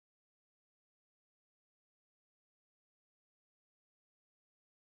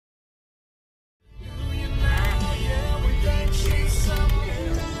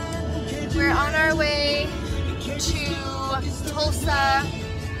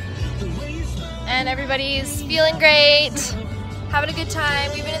and everybody's feeling great, having a good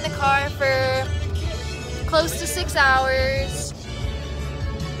time. We've been in the car for close to 6 hours.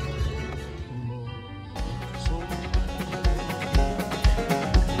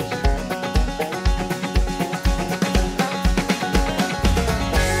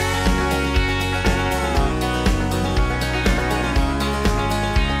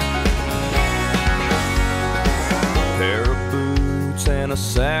 And a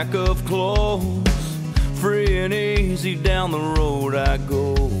sack of clothes, free and easy down the road I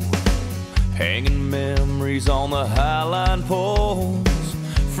go, hanging memories on the highline poles.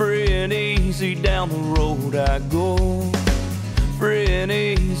 Free and easy down the road I go, free and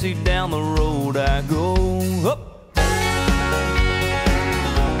easy down the road I go. Up.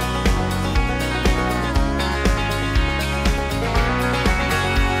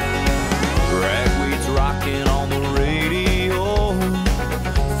 Ragweed's rocking on the radio,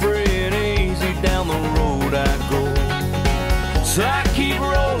 so I keep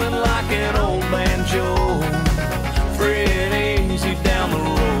rolling like an old banjo. Free and easy down the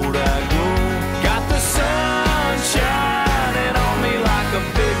road I go. Got the sun shining on me like a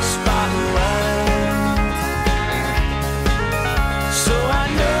big spotlight, so I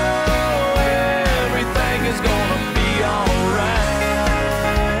know everything is gonna be alright.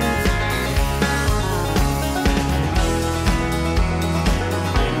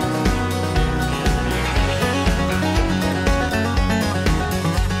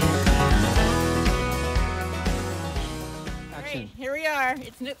 Here we are.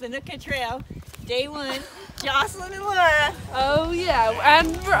 It's the Nootka Trail, day 1. Jocelyn and Laura. Oh yeah,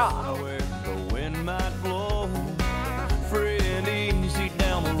 and Rob. The wind might blow, free and easy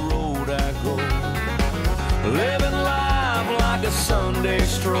down the road I go, living life like a Sunday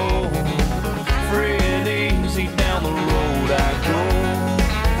stroll. Free and easy down the road I go,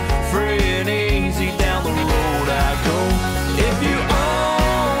 free and easy down the road I go. If you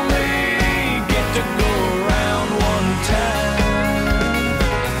only get to go around one time,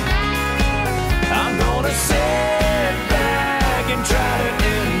 I'm gonna sit back and try to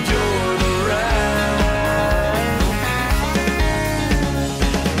enjoy the ride.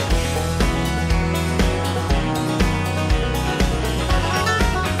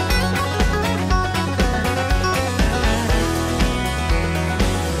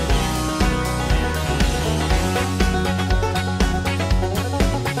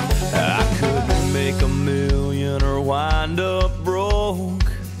 I couldn't make a million or wind up broke.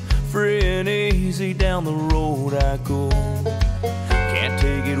 Free and easy down the road I go, can't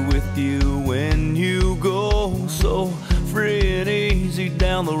take it with you when you go. So free and easy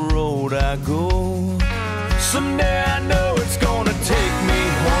down the road I go. Someday I know it's gonna take me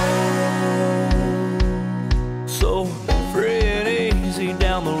home. So free and easy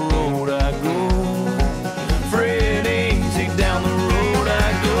down the road I go, free and easy down the road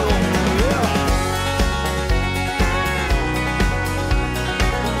I go.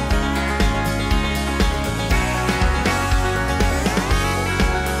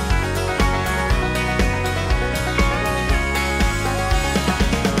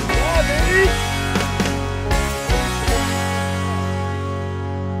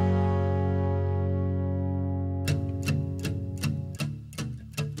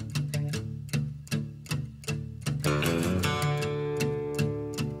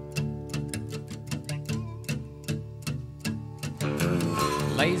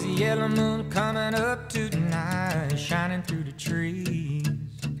 Lazy yellow moon coming up tonight, shining through the trees.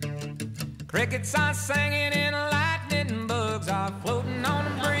 Crickets are singing and lightning bugs are floating on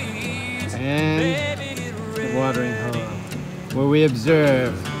the breeze. And the watering hole, where we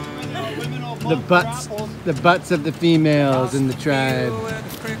observe the butts of the females in the tribe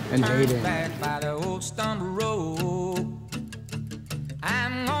and dating. By the old stumble road,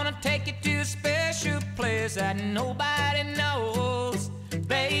 I'm gonna take you to a special place that nobody knows.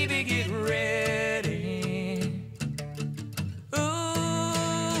 Baby, get ready.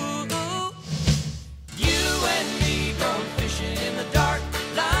 Ooh, you and me going fishing in the dark,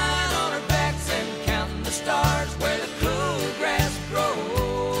 lying on our backs and counting the stars where the cool grass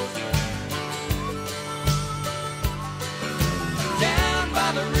grows. Down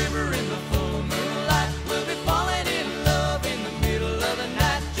by the river in the full moonlight, we'll be falling in love in the middle of the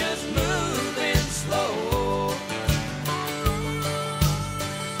night, just moving slow.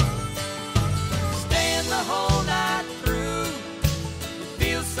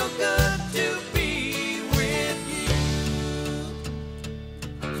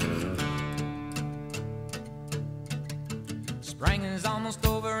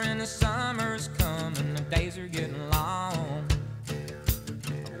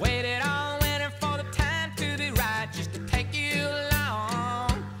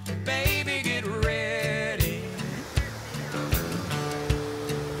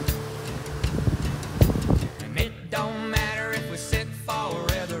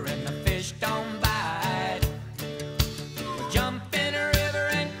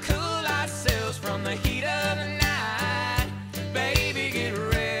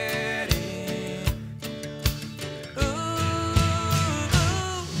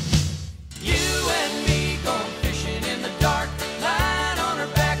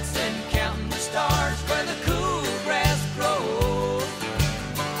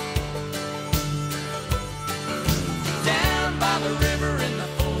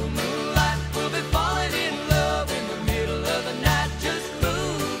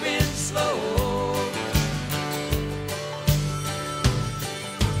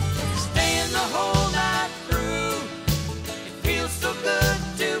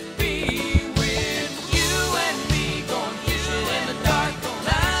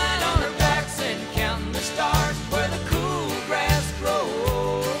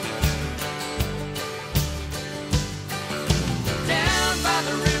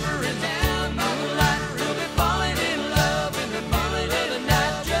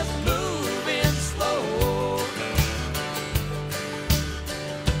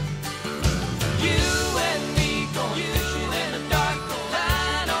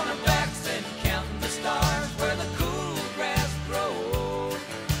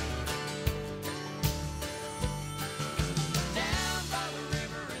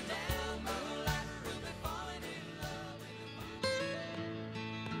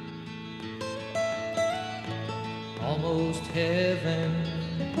 almost heaven.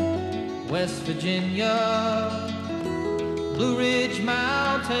 West Virginia, Blue Ridge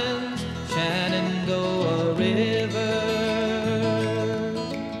Mountains, Shenandoah River.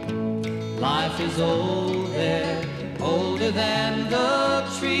 Life is old there, older than the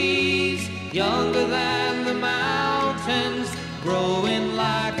trees, younger than the mountains, growing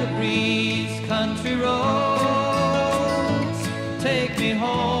like a breeze. Country roads, take me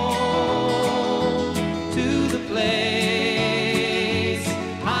home to the place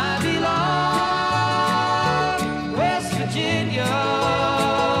I belong. West Virginia,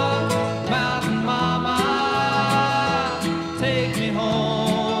 Mountain Mama, take me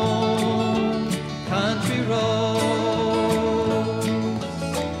home. Country roads,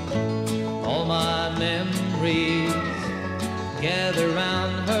 all my memories gather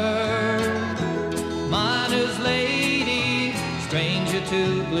round her. Miner's lady, stranger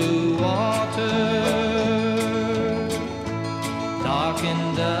to blue water. Dark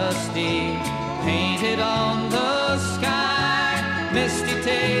and dusty, painted on the sky. Misty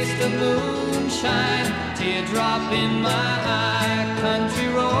taste of moonshine, teardrop in my eye. Country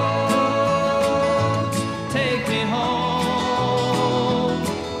roads, take me home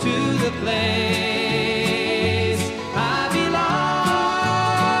to the place I belong.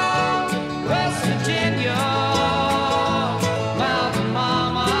 West Virginia, Mountain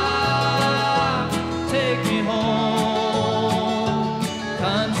Mama, take me home.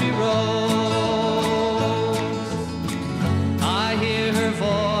 Country roads, I hear her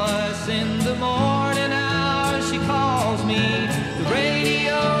voice in the morning hours. She calls me. The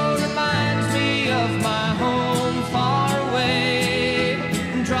radio reminds me of my home far away.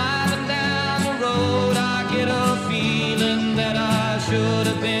 Driving down the road, I get a feeling that I should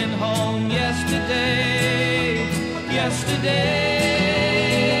have been home yesterday. Yesterday,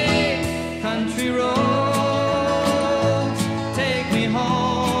 country roads, take me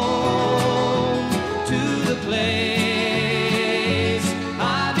home to the place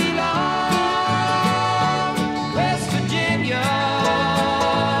I belong. West Virginia,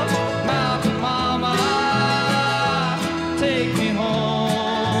 Mountain Mama, take me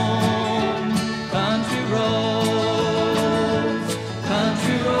home. Country roads,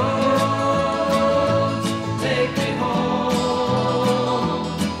 country roads, take me home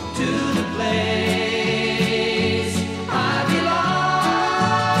to the place I belong.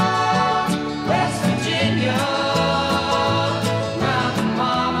 West Virginia, Mountain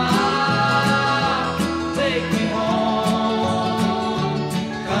Mama, take me home.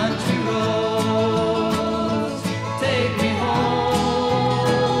 Country roads, take me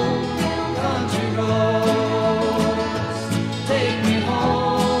home. Country roads, take me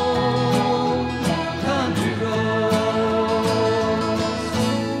home. Country roads.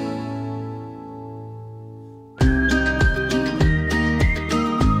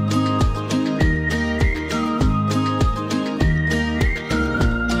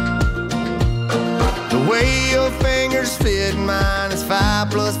 The way your fingers fit mine is 5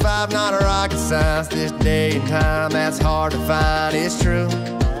 plus 5, not a rocket science. This day and time, that's hard to find, it's true.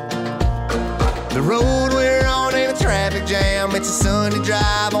 The road we're on ain't a traffic jam. It's a Sunday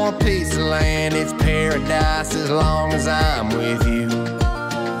drive on a piece of land. It's paradise as long as I'm with you.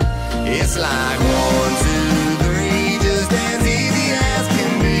 It's like 1, 2, 3, just as easy as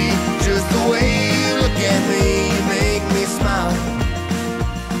can be. Just the way you look at me, you make me smile.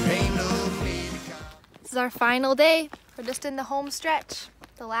 Ain't no need to come. This is our final day. We're just in the home stretch,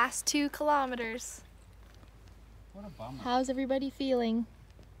 the last 2 kilometers. What a bummer. How's everybody feeling?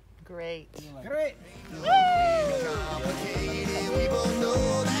 Great. Great. Complicated, we both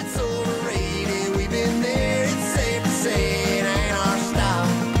know that's overrated. We've been there, it's safe to say it ain't our style.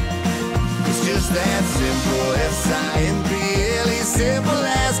 It's just that simple, S-I-M-P-L-E, simple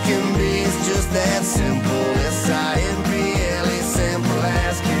as can be. It's just that simple, S-I-M-P-L-E, simple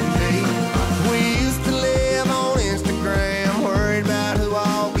as can be. We used to live on Instagram, worried about who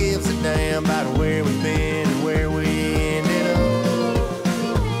all gives a damn about where we've been and where we ended up.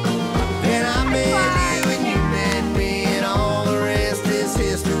 Then I met you and you met me, and all the rest is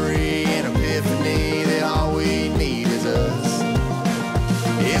history. An epiphany that all we need is us.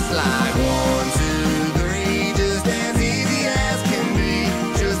 It's like 1,